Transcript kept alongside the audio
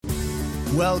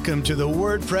Welcome to the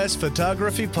WordPress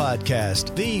Photography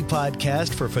Podcast, the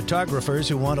podcast for photographers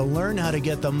who want to learn how to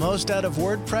get the most out of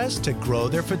WordPress to grow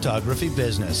their photography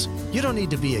business. You don't need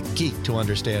to be a geek to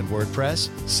understand WordPress.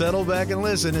 Settle back and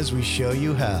listen as we show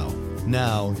you how.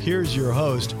 Now, here's your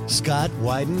host, Scott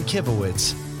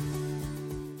Wyden-Kivowitz.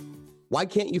 Why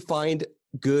can't you find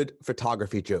good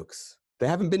photography jokes? They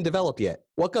haven't been developed yet.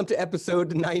 Welcome to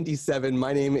episode 97.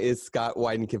 My name is Scott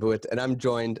Wyden-Kivowitz, and I'm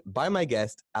joined by my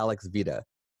guest, Alex Vita.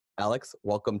 Alex,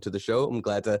 welcome to the show. I'm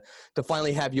glad to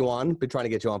finally have you on. Been trying to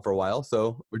get you on for a while,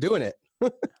 so we're doing it.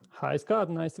 Hi, Scott.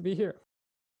 Nice to be here.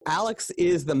 Alex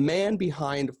is the man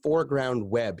behind Foreground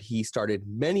Web. He started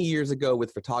many years ago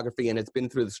with photography and has been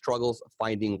through the struggles of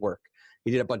finding work.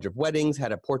 He did a bunch of weddings,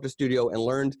 had a portrait studio, and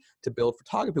learned to build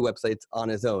photography websites on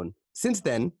his own. Since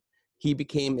then, he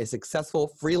became a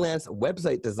successful freelance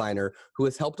website designer who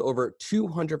has helped over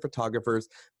 200 photographers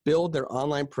build their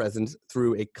online presence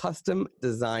through a custom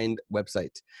designed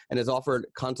website and has offered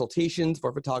consultations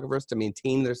for photographers to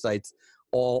maintain their sites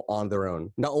all on their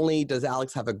own. Not only does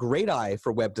Alex have a great eye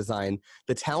for web design,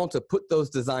 the talent to put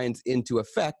those designs into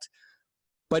effect,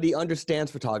 but he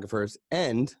understands photographers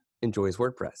and enjoys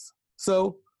WordPress.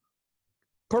 So,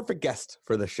 perfect guest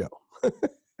for the show.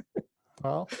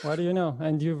 Well, what do you know?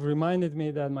 And you've reminded me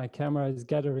that my camera is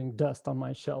gathering dust on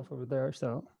my shelf over there.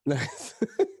 So Nice.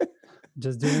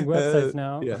 just doing websites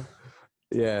now.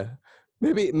 Yeah.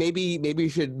 Maybe you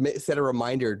should set a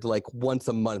reminder to like once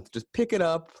a month. Just pick it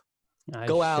up,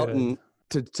 go out and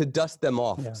to dust them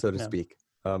off, so to speak.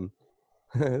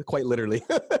 Quite literally.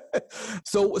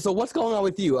 So what's going on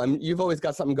with you? You've always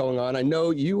got something going on. I know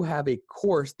you have a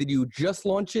course. Did you just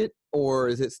launch it, or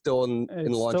is it still in the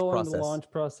launch process? In the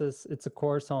launch process. It's a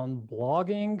course on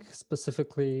blogging,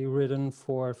 specifically written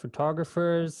for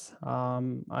photographers.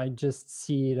 I just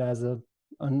see it as an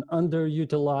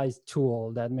underutilized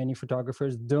tool that many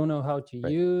photographers don't know how to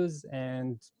use,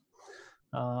 and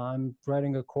I'm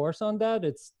writing a course on that.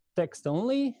 It's text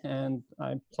only, and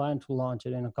I plan to launch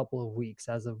it in a couple of weeks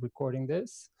as of recording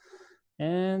this.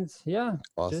 And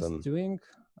awesome. Just doing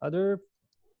other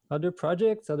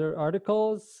projects, other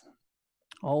articles,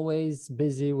 always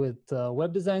busy with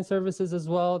web design services as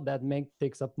well. That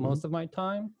takes up most of my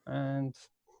time, and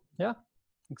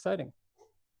exciting.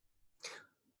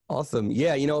 Awesome.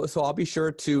 Yeah, so I'll be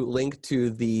sure to link to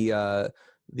the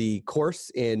course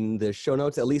in the show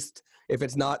notes, at least if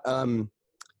it's not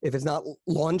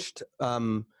launched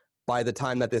by the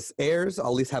time that this airs. I'll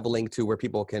at least have a link to where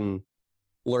people can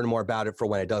learn more about it for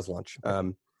when it does launch.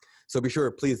 So be sure,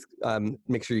 please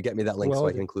make sure you get me that link so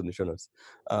I can include in the show notes.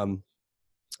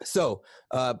 So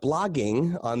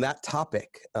blogging, on that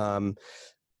topic,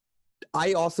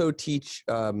 I also teach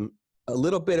a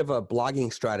little bit of a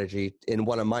blogging strategy in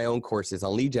one of my own courses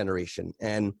on lead generation.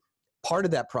 And part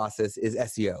of that process is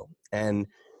SEO. And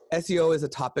SEO is a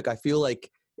topic I feel like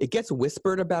it gets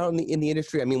whispered about in the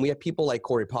industry. I mean, we have people like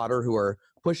Corey Potter who are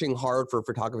pushing hard for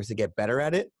photographers to get better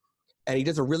at it, and he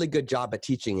does a really good job at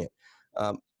teaching it.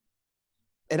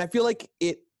 And I feel like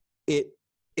it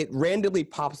randomly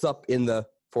pops up in the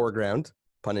foreground,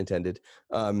 pun intended,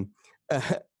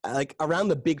 like around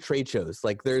the big trade shows.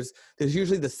 Like there's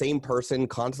usually the same person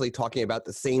constantly talking about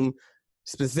the same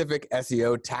specific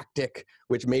SEO tactic,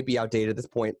 which may be outdated at this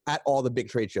point, at all the big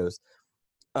trade shows.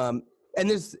 I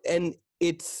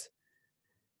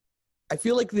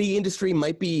feel like the industry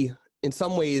might be in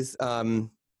some ways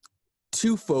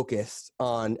too focused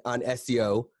on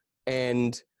SEO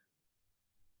and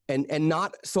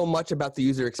not so much about the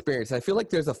user experience. I feel like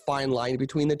there's a fine line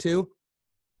between the two.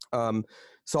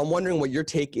 So I'm wondering what your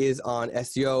take is on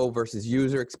SEO versus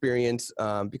user experience,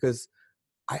 because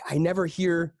I never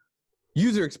hear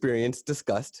user experience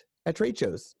discussed at trade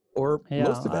shows or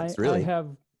most events, really. I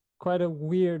have quite a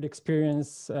weird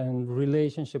experience and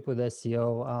relationship with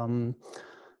SEO.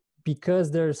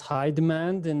 Because there's high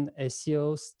demand in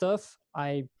SEO stuff,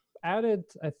 I added,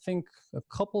 I think a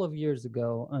couple of years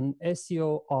ago, an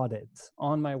SEO audit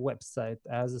on my website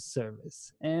as a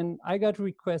service. And I got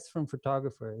requests from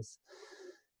photographers.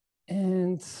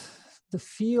 And the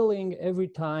feeling every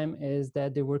time is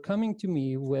that they were coming to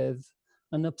me with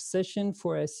an obsession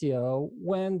for SEO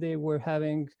when they were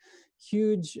having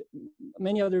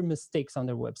many other mistakes on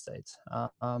their website.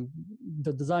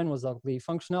 The design was ugly,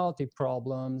 functionality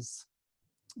problems,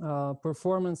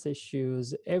 performance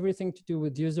issues, everything to do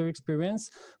with user experience,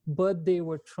 but they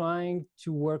were trying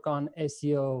to work on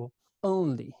SEO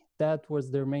only. That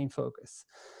was their main focus.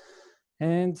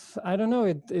 And I don't know,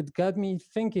 it got me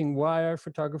thinking, why are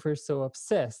photographers so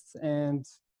obsessed? And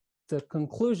the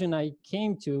conclusion I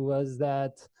came to was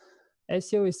that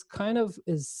SEO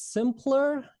is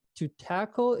simpler to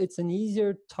tackle. It's an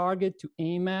easier target to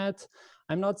aim at.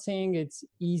 I'm not saying it's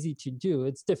easy to do.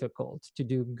 It's difficult to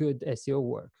do good SEO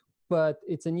work, but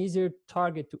it's an easier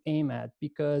target to aim at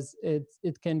because it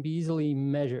can be easily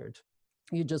measured.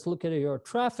 You just look at your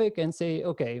traffic and say,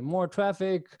 okay, more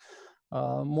traffic,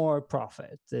 more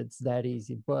profit. It's that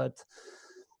easy. But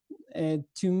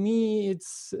to me,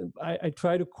 I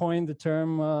try to coin the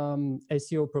term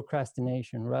SEO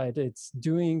procrastination, right? It's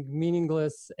doing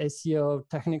meaningless SEO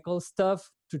technical stuff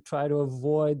to try to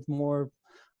avoid more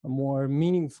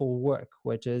meaningful work,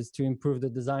 which is to improve the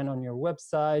design on your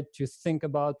website, to think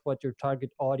about what your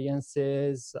target audience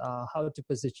is, how to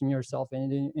position yourself in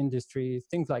the industry,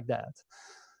 things like that.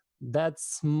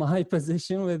 That's my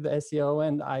position with SEO,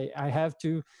 and I have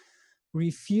to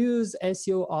refuse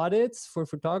SEO audits for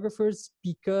photographers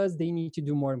because they need to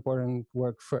do more important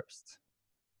work first.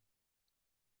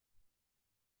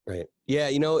 Right. Yeah.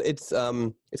 It's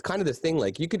kind of this thing,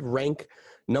 like you could rank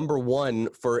number one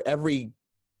for every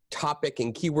topic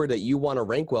and keyword that you want to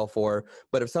rank well for.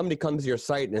 But if somebody comes to your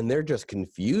site and they're just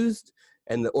confused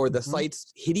or the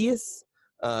site's hideous,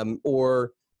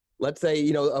 or let's say,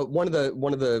 one of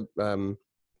the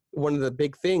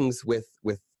big things with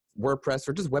WordPress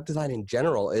or just web design in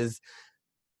general is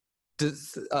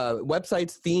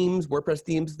websites, themes, WordPress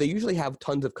themes, they usually have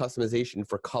tons of customization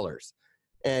for colors.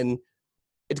 And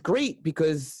it's great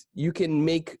because you can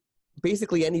make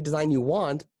basically any design you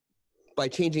want by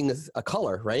changing a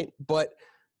color, right? But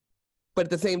at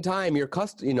the same time, your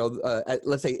let's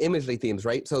say Imagely themes,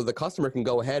 right? So the customer can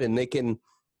go ahead and they can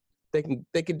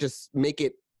just make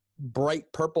it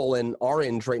bright purple and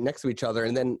orange right next to each other,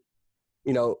 and then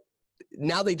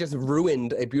now they just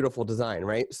ruined a beautiful design,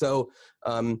 right? So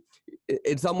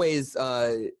in some ways,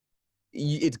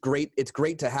 it's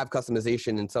great to have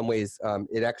customization. In some ways,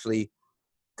 it actually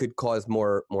could cause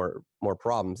more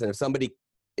problems. And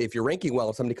if you're ranking well,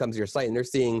 if somebody comes to your site and they're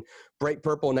seeing bright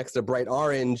purple next to bright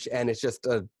orange, and it's just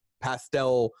a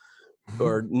pastel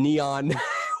or neon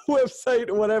website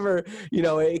or whatever,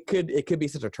 it could be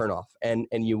such a turnoff, and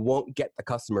you won't get the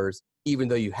customers even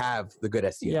though you have the good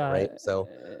SEO, right? So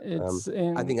it's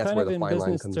I think that's where the fine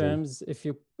line comes terms,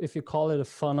 in. If you call it a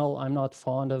funnel, I'm not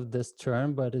fond of this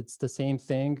term, but it's the same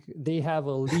thing. They have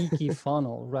a leaky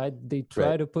funnel, right? They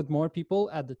try to put more people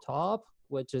at the top,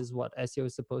 which is what SEO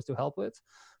is supposed to help with.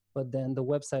 But then the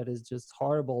website is just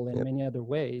horrible in many other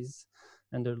ways,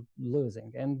 and they're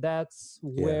losing. And that's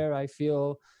where I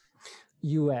feel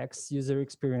UX, user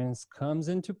experience, comes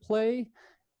into play.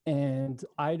 And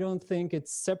I don't think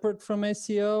it's separate from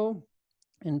SEO.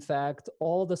 In fact,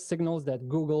 all the signals that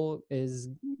Google is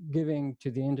giving to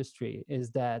the industry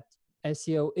is that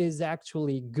SEO is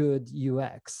actually good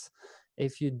UX.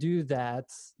 If you do that,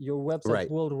 your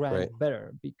website will rank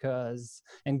better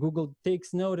and Google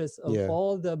takes notice of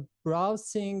all the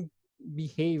browsing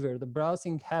behavior, the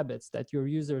browsing habits that your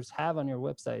users have on your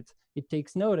website. It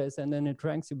takes notice and then it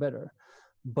ranks you better.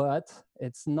 But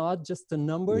it's not just a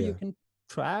number you can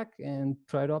track and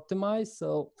try to optimize.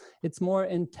 So it's more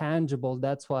intangible.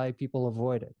 That's why people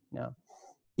avoid it.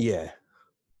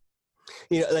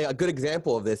 Like a good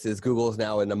example of this is Google's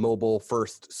now in a mobile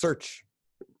first search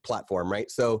platform, right?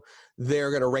 So they're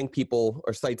going to rank people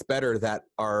or sites better that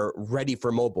are ready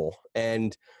for mobile.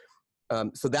 And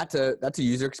so that's a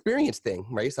user experience thing,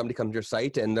 right? Somebody comes to your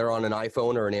site and they're on an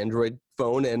iPhone or an Android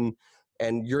phone,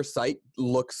 and your site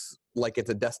looks like it's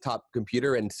a desktop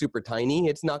computer and super tiny.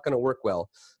 It's not going to work well.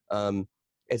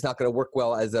 It's not going to work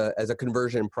well as a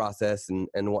conversion process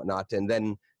and whatnot. And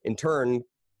then in turn,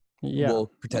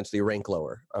 will potentially rank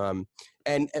lower.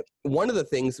 And one of the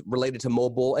things related to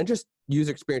mobile and just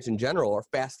user experience in general are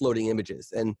fast loading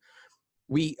images. And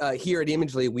we here at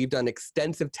Imagely, we've done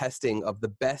extensive testing of the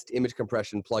best image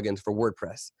compression plugins for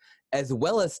WordPress, as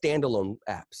well as standalone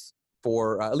apps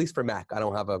for at least for Mac. I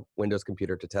don't have a Windows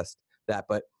computer to test that,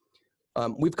 but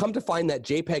we've come to find that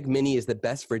JPEG Mini is the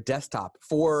best for desktop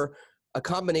for a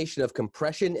combination of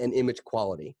compression and image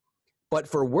quality. But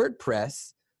for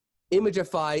WordPress,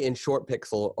 Imagify and Short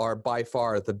Pixel are by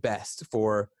far the best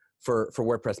for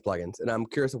WordPress plugins. And I'm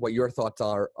curious of what your thoughts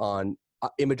are on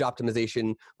image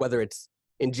optimization, whether it's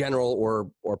in general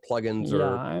or plugins or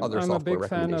other software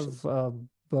recommendations. I'm a big fan of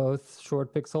both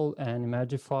Short Pixel and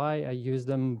Imagify. I use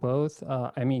them both.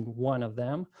 I mean, one of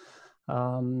them.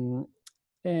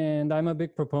 And I'm a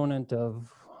big proponent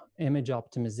of image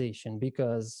optimization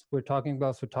because we're talking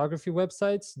about photography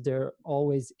websites. They're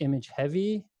always image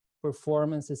heavy.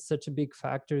 Performance is such a big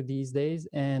factor these days.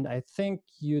 And I think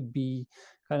you'd be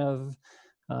kind of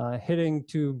hitting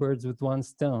two birds with one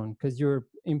stone because you're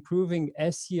improving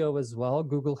SEO as well.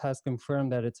 Google has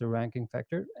confirmed that it's a ranking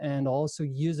factor, and also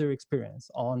user experience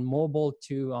on mobile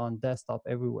to on desktop,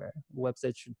 everywhere.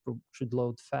 Website should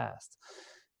load fast.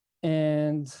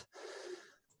 And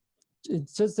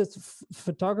it's just that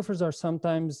photographers are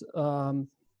sometimes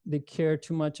they care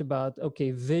too much about, okay,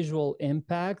 visual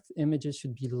impact. Images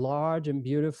should be large and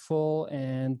beautiful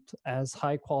and as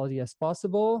high quality as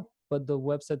possible, but the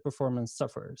website performance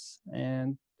suffers.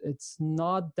 And it's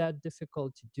not that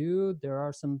difficult to do. There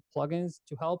are some plugins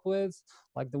to help with,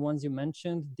 like the ones you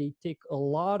mentioned. They take a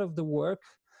lot of the work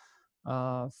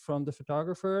from the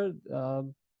photographer.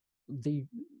 They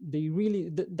really,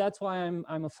 that's why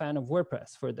I'm a fan of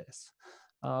WordPress for this.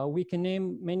 We can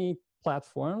name many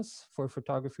platforms for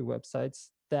photography websites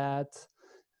that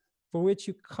for which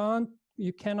you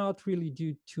cannot really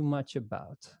do too much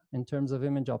about in terms of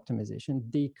image optimization.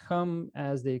 They come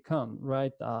as they come,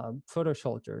 right?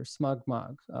 PhotoShelter,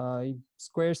 SmugMug,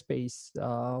 Squarespace,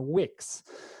 Wix.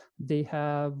 They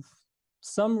have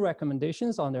some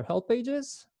recommendations on their help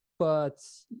pages, but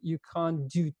you can't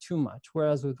do too much.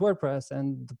 Whereas with WordPress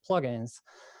and the plugins,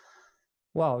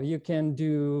 wow, you can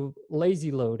do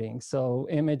lazy loading. So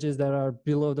images that are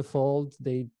below the fold,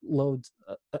 they load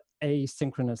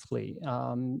asynchronously.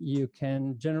 You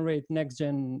can generate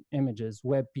next-gen images,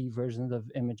 WebP versions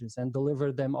of images, and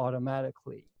deliver them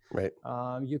automatically. Right.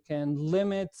 You can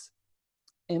limit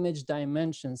image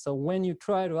dimensions. So when you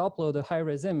try to upload a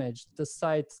high-res image, the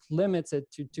site limits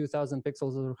it to 2000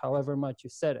 pixels or however much you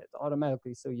set it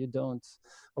automatically, so you don't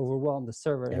overwhelm the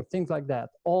server. Yep. And things like that.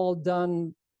 All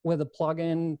done with a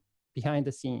plugin behind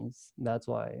the scenes. That's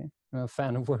why I'm a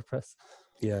fan of WordPress.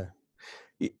 Yeah.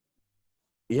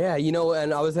 Yeah,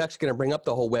 and I was actually going to bring up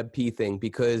the whole WebP thing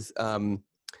because, so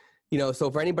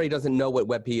for anybody who doesn't know what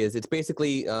WebP is, it's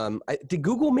basically, did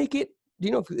Google make it? Do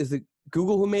you know is it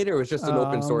Google who made it, or was it just an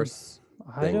open source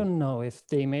thing? I don't know if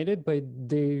they made it, but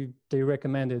they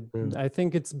recommended. I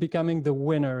think it's becoming the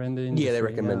winner in the industry. Yeah, they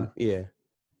recommend.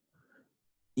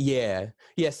 Yeah.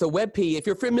 So WebP, if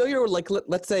you're familiar with,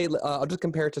 let's say, I'll just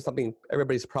compare it to something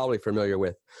everybody's probably familiar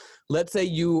with. Let's say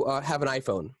you have an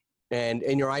iPhone, and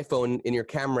in your iPhone, in your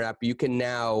camera app, you can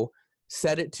now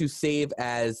set it to save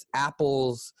as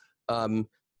Apple's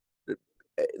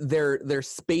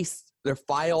their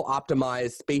file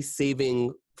optimized space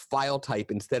saving file type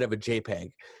instead of a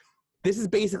JPEG. This is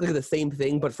basically the same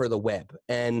thing, but for the web.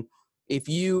 And if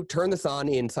you turn this on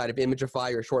inside of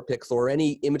Imagify or ShortPixel or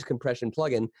any image compression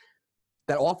plugin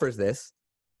that offers this,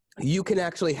 you can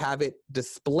actually have it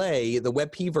display the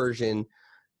WebP version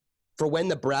for when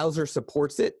the browser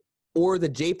supports it, or the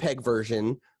JPEG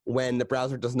version when the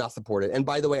browser does not support it. And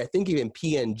by the way, I think even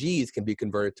PNGs can be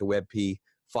converted to WebP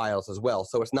files as well.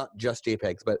 So it's not just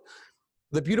JPEGs. But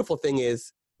the beautiful thing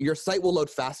is your site will load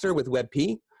faster with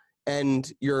WebP, and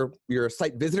your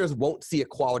site visitors won't see a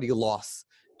quality loss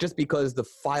just because the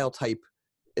file type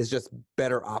is just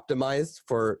better optimized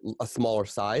for a smaller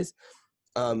size.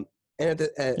 And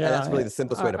that's really the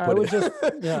simplest way to put it.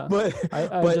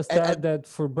 I would just add that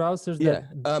for browsers that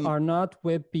are not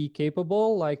WebP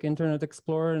capable, like Internet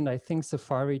Explorer and I think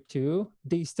Safari too,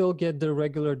 they still get the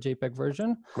regular JPEG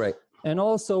version. Right. And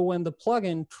also when the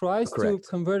plugin tries to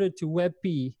convert it to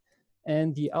WebP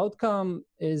and the outcome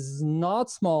is not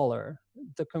smaller,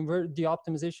 the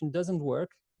optimization doesn't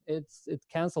work, it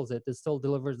cancels it. It still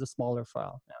delivers the smaller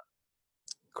file. Yeah.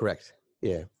 Correct.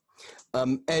 Yeah.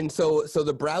 And so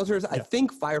the browsers, I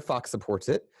think Firefox supports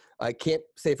it. I can't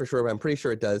say for sure, but I'm pretty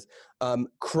sure it does.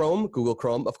 Google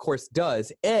Chrome, of course,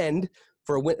 does. And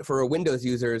for Windows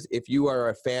users, if you are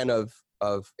a fan of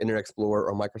Internet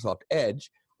Explorer or Microsoft Edge,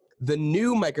 the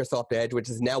new Microsoft Edge, which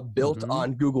is now built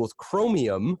on Google's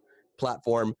Chromium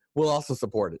platform, will also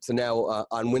support it. So now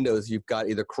on Windows, you've got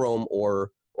either Chrome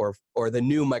or the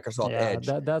new Microsoft Edge.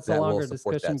 That's a longer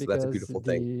discussion so because that's a beautiful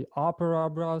thing. The Opera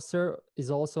browser is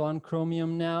also on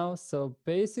Chromium now. So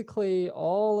basically,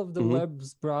 all of the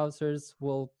web's browsers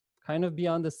will kind of be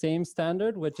on the same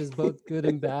standard, which is both good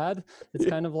and bad. It's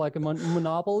kind of like a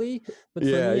monopoly. But for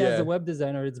me, as a web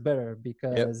designer, it's better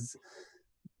because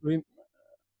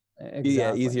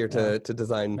easier to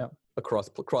design across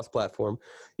platform.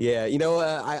 Yeah,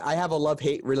 I have a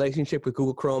love-hate relationship with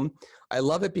Google Chrome. I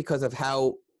love it because of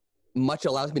how much it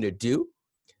allows me to do.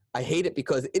 I hate it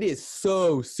because it is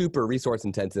so super resource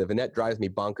intensive, and that drives me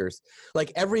bonkers.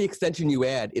 Like every extension you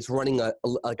add, it's running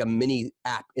like a mini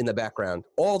app in the background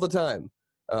all the time.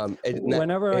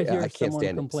 Whenever I hear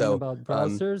someone complain about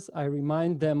browsers, I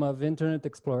remind them of Internet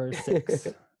Explorer 6.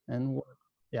 And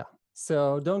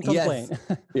so don't complain.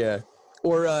 Yes.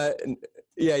 Or or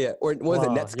what was it,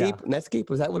 Netscape? Netscape,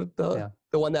 was that what the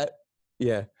one that?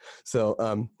 Yeah.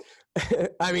 So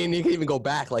I mean, you can even go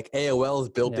back, like AOL's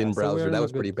built-in So browser. we're That in a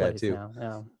was pretty good bad place too.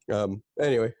 now. Yeah.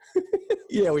 Anyway,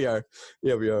 yeah, we are.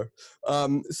 Yeah, we are.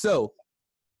 So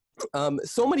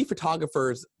many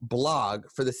photographers blog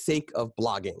for the sake of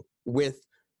blogging with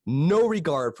no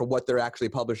regard for what they're actually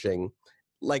publishing.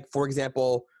 Like, for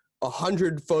example,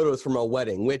 100 photos from a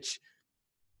wedding, which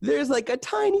there's like a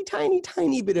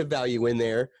tiny bit of value in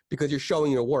there because you're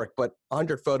showing your work, but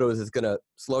 100 photos is going to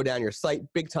slow down your site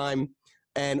big time.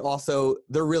 And also,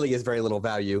 there really is very little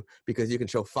value because you can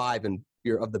show 5 and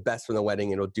you're of the best from the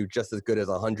wedding, and it'll do just as good as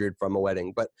 100 from a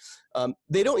wedding. But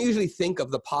they don't usually think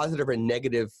of the positive or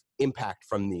negative impact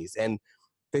from these. And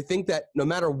they think that no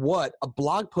matter what, a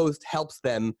blog post helps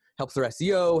them, helps their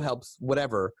SEO, helps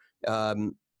whatever.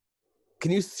 Can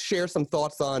you share some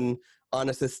thoughts on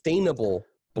a sustainable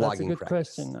blogging That's a good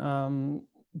practice? question.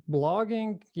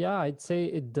 Blogging, yeah, I'd say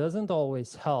it doesn't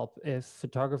always help if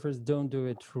photographers don't do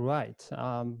it right.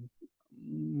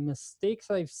 Mistakes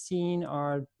I've seen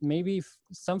are maybe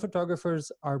some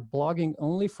photographers are blogging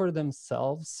only for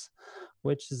themselves,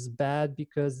 which is bad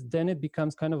because then it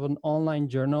becomes kind of an online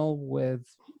journal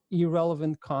with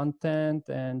irrelevant content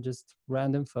and just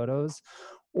random photos.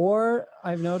 Or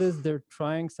I've noticed they're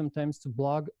trying sometimes to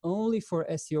blog only for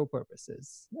SEO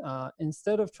purposes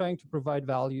instead of trying to provide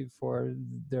value for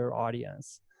their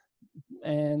audience.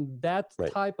 And that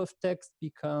Right. type of text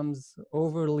becomes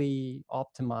overly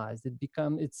optimized.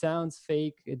 It sounds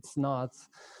fake. It's not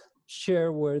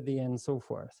share worthy and so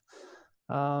forth.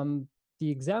 The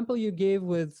example you gave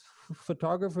with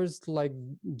photographers like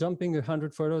dumping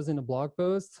 100 photos in a blog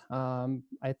post,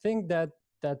 I think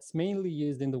that's mainly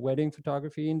used in the wedding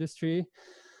photography industry.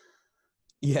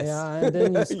 Yes. Yeah, and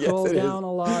then you scroll Yes, down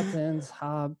a lot, and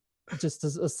just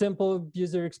a simple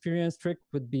user experience trick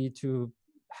would be to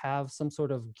have some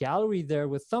sort of gallery there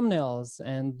with thumbnails,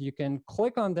 and you can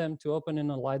click on them to open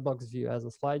in a Lightbox view as a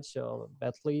slideshow.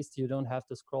 At least you don't have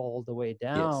to scroll all the way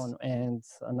down. Yes. And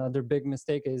another big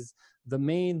mistake is the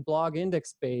main blog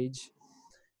index page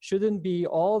shouldn't be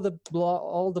all the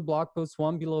blog posts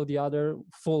one below the other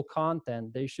full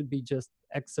content. They should be just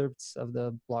excerpts of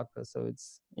the blog post. So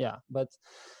it's but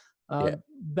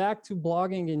back to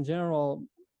blogging in general,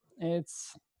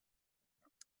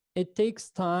 it takes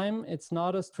time. It's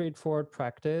not a straightforward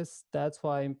practice. That's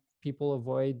why people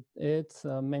avoid it.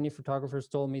 Many photographers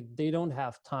told me they don't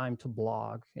have time to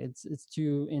blog. It's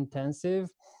too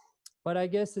intensive. But I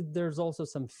guess there's also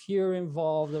some fear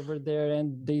involved over there,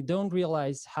 and they don't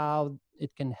realize how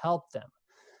it can help them.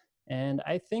 And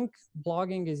I think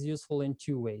blogging is useful in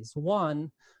 2 ways.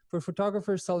 One, for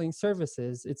photographers selling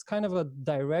services, it's kind of a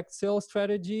direct sales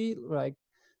strategy. Like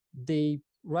they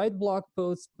write blog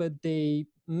posts, but they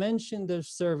mention their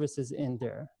services in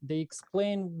there. They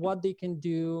explain what they can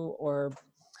do, or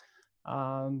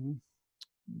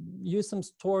use some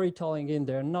storytelling in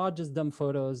there, not just dumb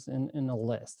photos in a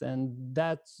list. And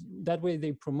that way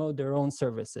they promote their own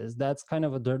services. That's kind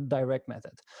of a direct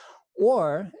method.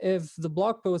 Or if the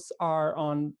blog posts are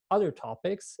on other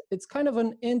topics, it's kind of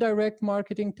an indirect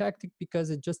marketing tactic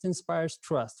because it just inspires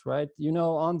trust, right? You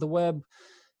know, on the web,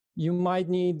 you might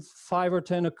need 5 or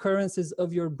 10 occurrences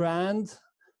of your brand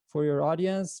for your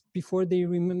audience before they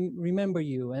remember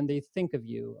you and they think of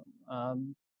you.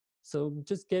 So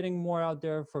just getting more out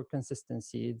there for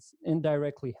consistency, it's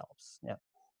indirectly helps.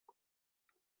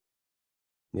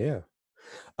 Yeah.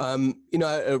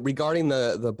 Regarding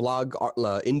the blog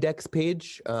index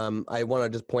page, I want to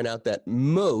just point out that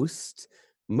most,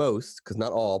 because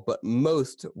not all, but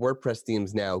most WordPress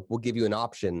themes now will give you an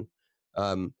option.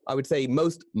 I would say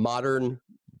most modern,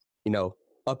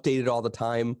 updated all the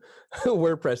time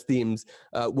WordPress themes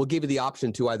will give you the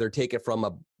option to either take it from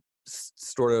a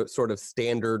sort of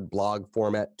standard blog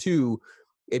format to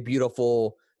a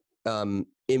beautiful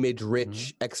image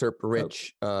rich, excerpt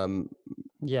rich,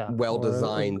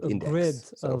 well-designed a index. Grid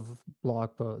of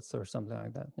blog posts or something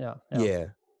like that.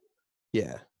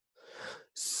 Yeah.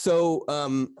 So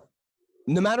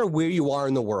no matter where you are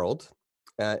in the world,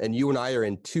 and you and I are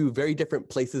in 2 very different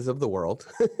places of the world,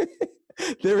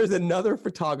 there is another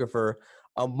photographer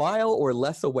a mile or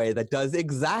less away that does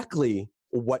exactly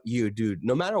what you do.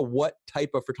 No matter what type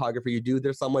of photography you do,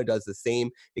 there's someone who does the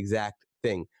same exact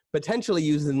thing, potentially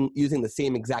using the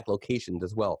same exact locations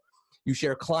as well. You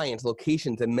share clients,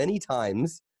 locations, and many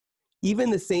times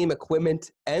even the same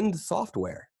equipment and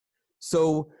software.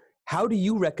 So how do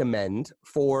you recommend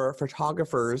for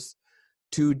photographers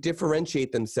to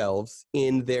differentiate themselves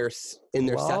in their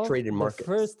saturated markets? The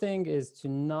first thing is to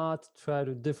not try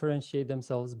to differentiate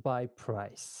themselves by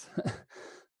price.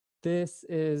 This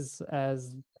is,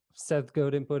 as Seth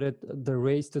Godin put it, the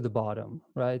race to the bottom,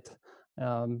 right?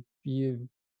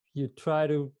 you try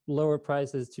to lower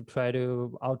prices to try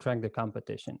to outrank the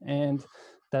competition. And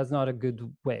that's not a good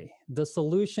way. The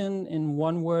solution in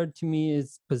one word to me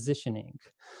is positioning.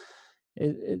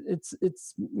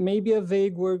 It's maybe a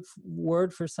vague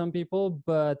word for some people,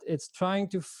 but it's trying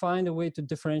to find a way to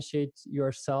differentiate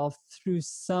yourself through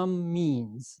some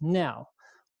means. Now,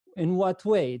 in what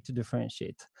way to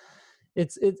differentiate?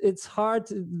 It's hard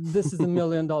this is the $1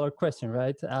 million question,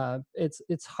 right?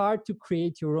 It's hard to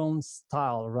create your own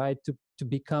style, right? To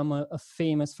become a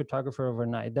famous photographer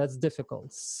overnight. That's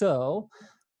difficult. So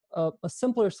a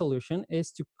simpler solution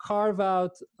is to carve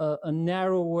out a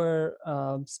narrower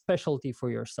specialty for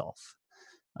yourself,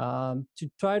 to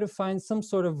try to find some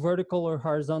sort of vertical or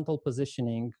horizontal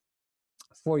positioning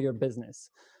for your business.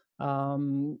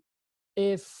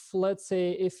 If, let's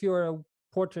say, if you're a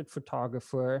portrait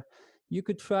photographer, you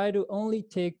could try to only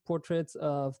take portraits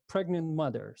of pregnant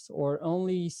mothers or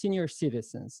only senior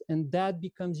citizens, and that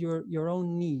becomes your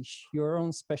own niche, your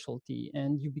own specialty,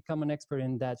 and you become an expert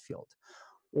in that field.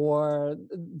 Or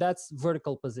that's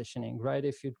vertical positioning, right?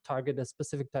 If you target a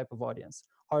specific type of audience.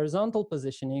 Horizontal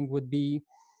positioning would be,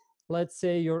 let's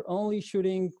say you're only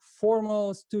shooting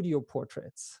formal studio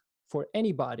portraits for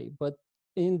anybody, but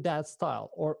in that style,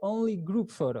 or only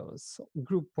group photos,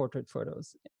 group portrait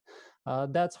photos.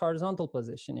 That's horizontal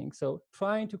positioning. So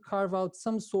trying to carve out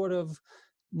some sort of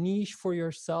niche for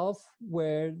yourself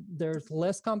where there's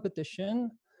less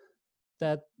competition.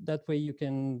 That way you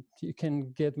can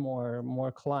get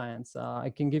more clients.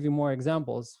 I can give you more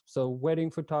examples. So wedding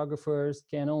photographers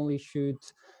can only shoot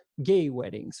gay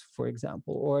weddings, for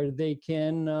example, or they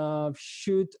can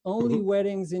shoot only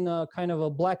weddings in a kind of a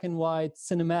black and white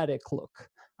cinematic look.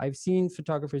 I've seen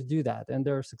photographers do that, and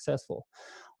they're successful.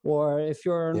 Or if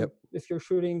you're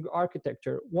shooting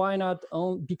architecture, why not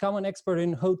become an expert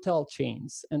in hotel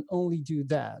chains and only do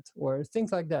that, or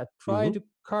things like that. Try to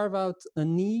carve out a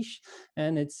niche,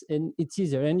 and it's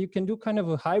easier. And you can do kind of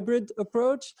a hybrid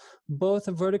approach, both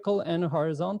a vertical and a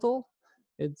horizontal.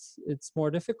 It's more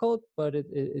difficult, but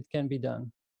it can be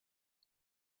done.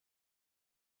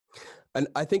 And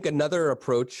I think another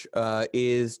approach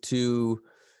is to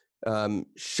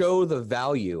show the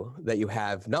value that you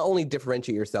have. Not only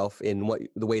differentiate yourself in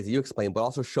the ways that you explain, but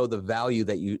also show the value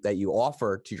that you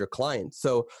offer to your clients.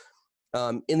 So,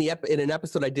 in an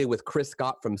episode I did with Chris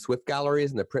Scott from Swift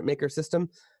Galleries and the Printmaker System,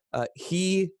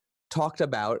 he talked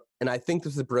about, and I think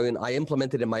this is brilliant. I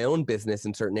implemented in my own business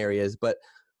in certain areas, but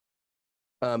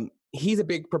he's a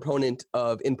big proponent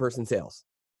of in-person sales,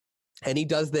 and he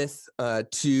does this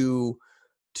to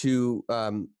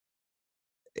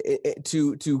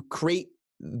create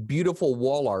beautiful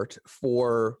wall art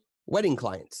for wedding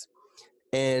clients.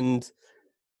 And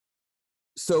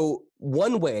so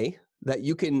one way that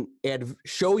you can add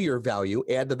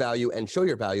the value and show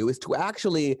your value is to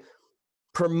actually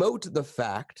promote the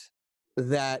fact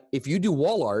that if you do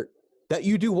wall art, that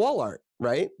you do wall art,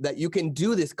 right? That you can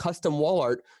do this custom wall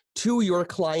art to your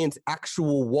client's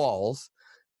actual walls,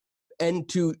 and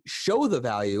to show the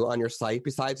value on your site,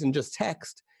 besides in just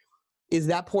text, is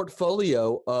that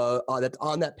portfolio that's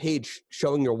on that page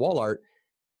showing your wall art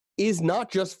is not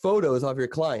just photos of your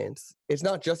clients. It's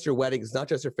not just your weddings, it's not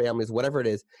just your families, whatever it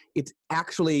is. It's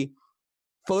actually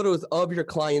photos of your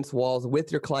clients' walls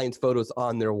with your clients' photos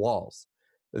on their walls.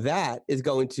 That is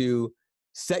going to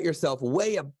set yourself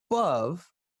way above,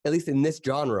 at least in this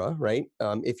genre, right?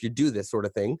 If you do this sort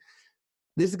of thing,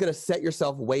 this is going to set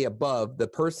yourself way above the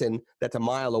person that's a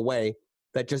mile away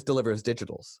that just delivers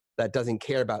digitals, that doesn't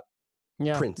care about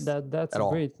prints. That's a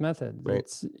great method. Right?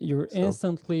 You're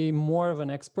instantly more of an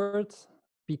expert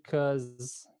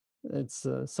because it's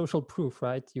social proof,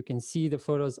 right? You can see the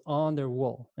photos on their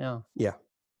wall. Yep.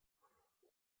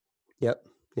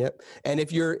 And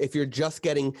if you're just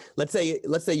getting, let's say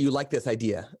you like this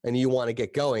idea and you want to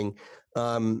get going,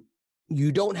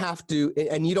 you don't have to,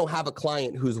 and you don't have a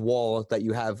client whose wall that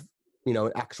you have,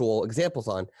 actual examples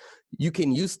on. You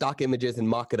can use stock images and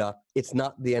mock it up. It's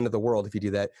not the end of the world if you do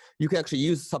that. You can actually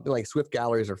use something like Swift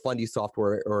Galleries or Fundy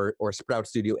software or Sprout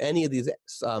Studio, any of these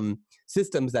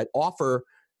systems that offer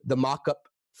the mock-up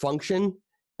function,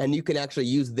 and you can actually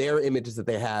use their images that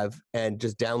they have and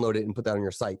just download it and put that on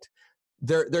your site.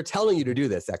 They're telling you to do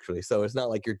this, actually. So it's not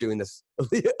like you're doing this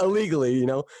illegally,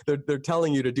 They're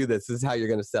telling you to do this. This is how you're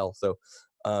going to sell. So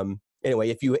anyway,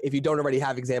 if you don't already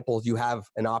have examples, you have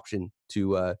an option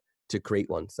to create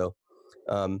one. So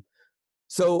I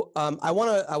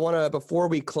want to before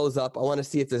we close up, I want to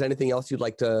see if there's anything else you'd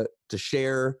like to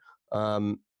share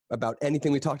about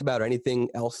anything we talked about or anything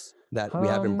else that we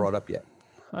haven't brought up yet.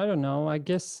 I don't know. I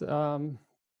guess when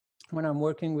I'm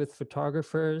working with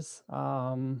photographers,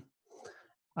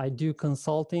 I do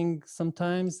consulting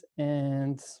sometimes,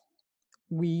 and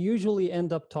we usually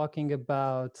end up talking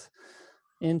about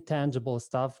intangible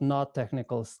stuff, not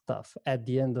technical stuff at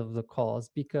the end of the calls,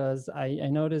 because I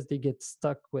notice they get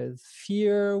stuck with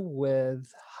fear,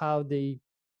 with how they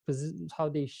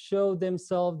show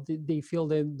themselves. They feel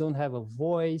they don't have a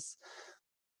voice.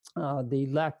 They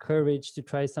lack courage to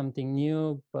try something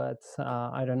new, but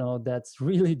I don't know. That's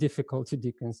really difficult to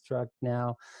deconstruct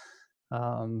now.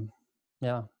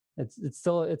 Yeah, it's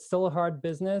still a hard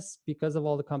business because of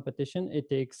all the competition. It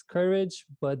takes courage,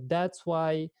 but that's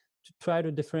why to try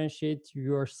to differentiate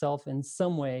yourself in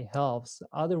some way helps.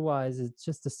 Otherwise, it's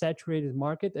just a saturated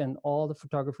market, and all the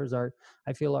photographers I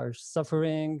feel, are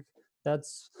suffering.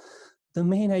 That's the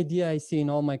main idea I see in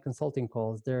all my consulting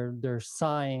calls. They're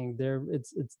sighing.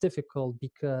 It's difficult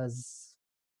because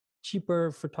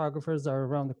cheaper photographers are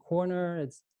around the corner.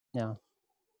 It's yeah.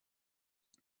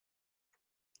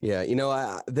 Yeah,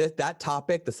 that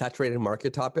topic, the saturated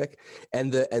market topic,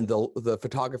 and the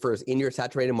photographers in your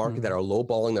saturated market that are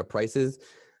lowballing their prices,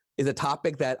 is a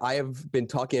topic that I have been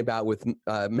talking about with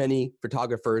many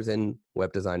photographers and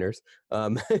web designers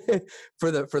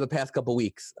for the past couple of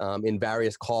weeks in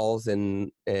various calls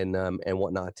and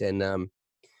whatnot. And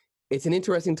it's an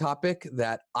interesting topic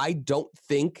that I don't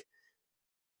think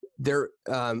there.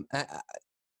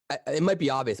 It might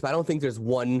be obvious, but I don't think there's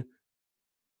one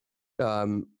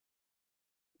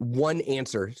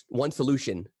answer, one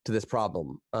solution to this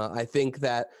problem. I think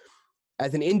that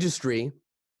as an industry,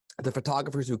 the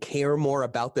photographers who care more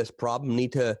about this problem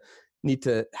need to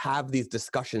have these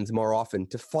discussions more often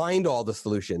to find all the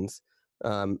solutions,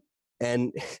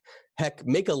 and heck,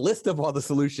 make a list of all the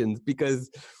solutions, because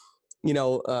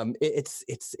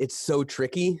it's so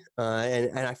tricky,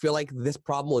 and I feel like this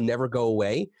problem will never go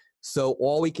away. So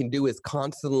all we can do is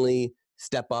constantly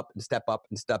step up and step up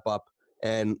and step up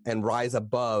and rise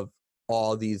above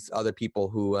all these other people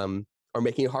who are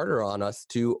making it harder on us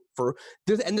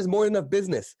there's more than enough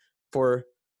business for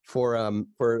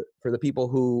the people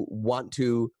who want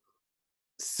to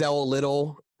sell a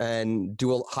little and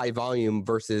do a high volume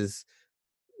versus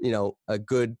a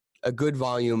good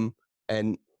volume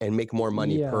and make more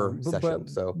money per session.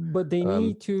 But they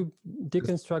need to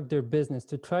deconstruct their business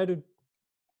to try to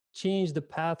change the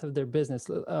path of their business.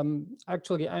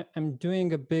 Actually, I'm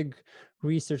doing a big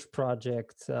research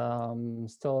project,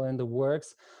 still in the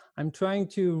works. I'm trying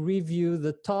to review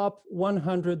the top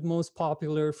 100 most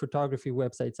popular photography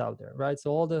websites out there, right?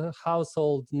 So all the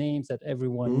household names that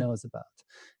everyone knows about,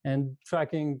 and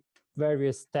tracking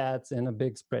various stats in a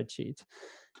big spreadsheet.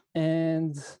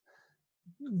 And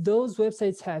those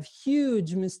websites have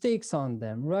huge mistakes on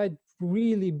them, right?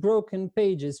 Really broken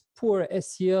pages, poor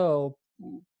SEO,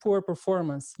 poor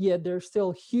performance, yet they're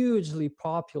still hugely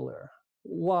popular.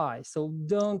 Why? So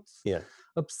don't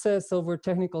obsess over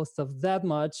technical stuff that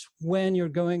much when you're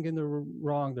going in the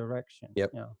wrong direction.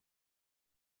 Yep.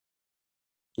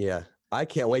 Yeah. I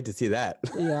can't wait to see that.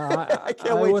 Yeah,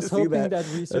 I was hoping that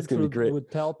research would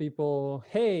tell people,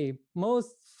 hey,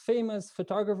 most famous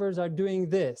photographers are doing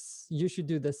this. You should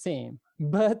do the same.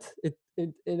 But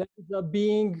it ends up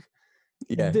being,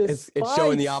 it's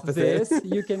showing the opposite. This,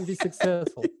 you can be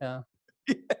successful.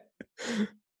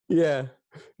 Yeah.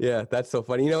 That's so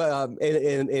funny. At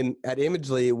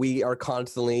Imagely, we are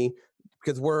constantly,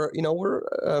 because we're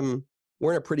in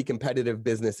a pretty competitive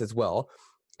business as well,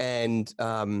 and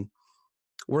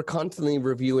we're constantly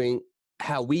reviewing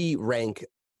how we rank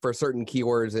for certain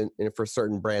keywords and for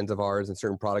certain brands of ours and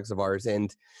certain products of ours.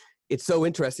 And it's so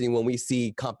interesting when we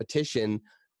see competition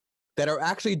that are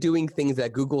actually doing things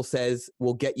that Google says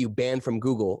will get you banned from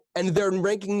Google, and they're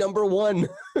ranking number one.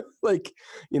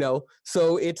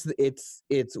 So it's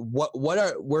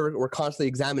we're constantly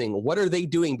examining, what are they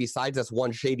doing besides this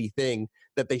one shady thing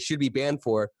that they should be banned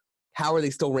for? How are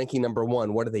they still ranking number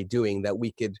one? What are they doing that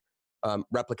we could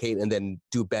replicate and then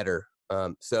do better?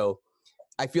 So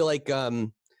I feel like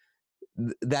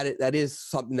that is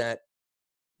something that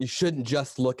you shouldn't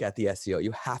just look at the SEO.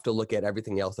 You have to look at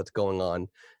everything else that's going on.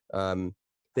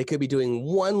 They could be doing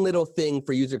one little thing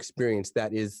for user experience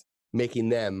that is making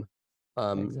them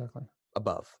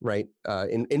above, right?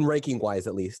 In ranking wise,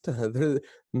 at least.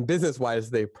 Business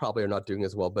wise, they probably are not doing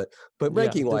as well, but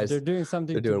ranking wise, they're doing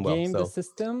something to game the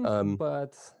system.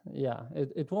 But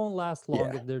it won't last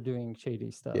long if they're doing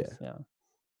shady stuff.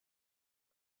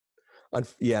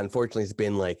 Unfortunately, it's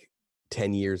been like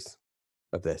 10 years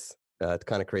of this. It's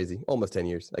kind of crazy. Almost 10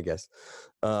 years, I guess.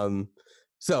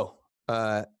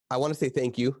 I want to say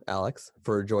thank you, Alex,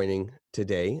 for joining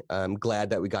today. I'm glad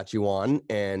that we got you on,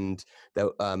 and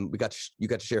that you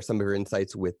got to share some of your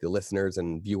insights with the listeners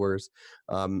and viewers.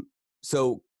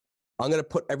 So I'm going to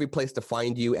put every place to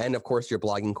find you and, of course, your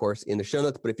blogging course in the show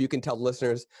notes. But if you can tell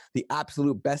listeners the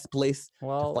absolute best place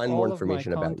to find more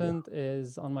information about you. All of my content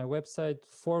is on my website,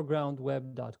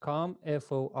 foregroundweb.com,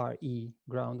 F-O-R-E,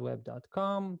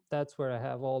 groundweb.com. That's where I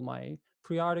have all my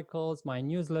free articles, my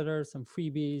newsletters, some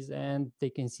freebies, and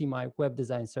they can see my web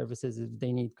design services if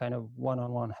they need kind of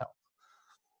one-on-one help.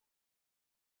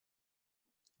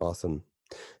 Awesome.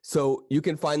 So you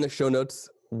can find the show notes,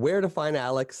 where to find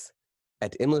Alex,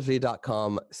 at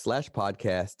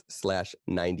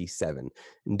imlergy.com/podcast/97.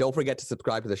 And don't forget to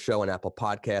subscribe to the show on Apple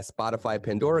Podcasts, Spotify,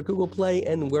 Pandora, Google Play,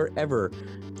 and wherever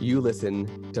you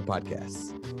listen to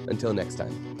podcasts. Until next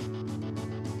time.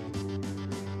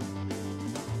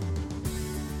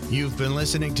 You've been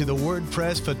listening to the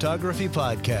WordPress Photography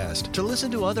Podcast. To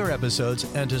listen to other episodes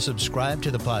and to subscribe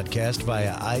to the podcast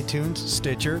via iTunes,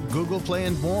 Stitcher, Google Play,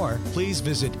 and more, please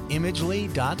visit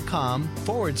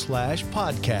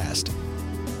imagely.com/podcast.